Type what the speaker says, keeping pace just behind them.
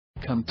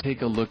Come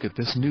take a look at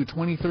this new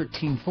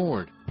 2013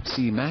 Ford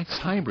C-Max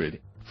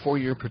Hybrid. For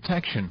your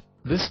protection,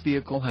 this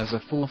vehicle has a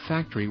full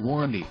factory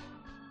warranty.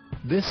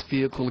 This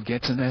vehicle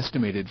gets an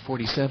estimated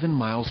 47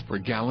 miles per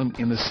gallon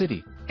in the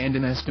city, and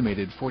an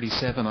estimated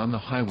 47 on the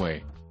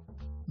highway.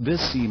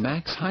 This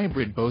C-Max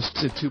Hybrid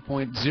boasts a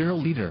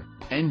 2.0-liter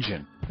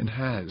engine, and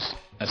has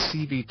a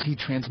CVT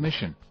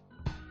transmission.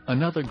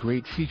 Another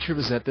great feature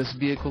is that this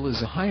vehicle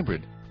is a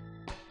hybrid.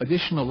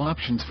 Additional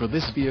options for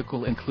this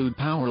vehicle include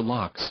power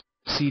locks,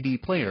 CD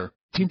player,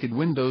 tinted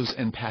windows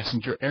and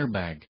passenger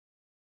airbag.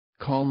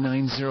 Call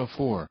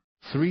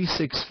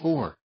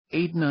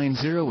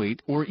 904-364-8908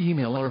 or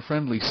email our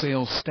friendly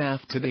sales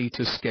staff today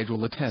to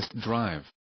schedule a test drive.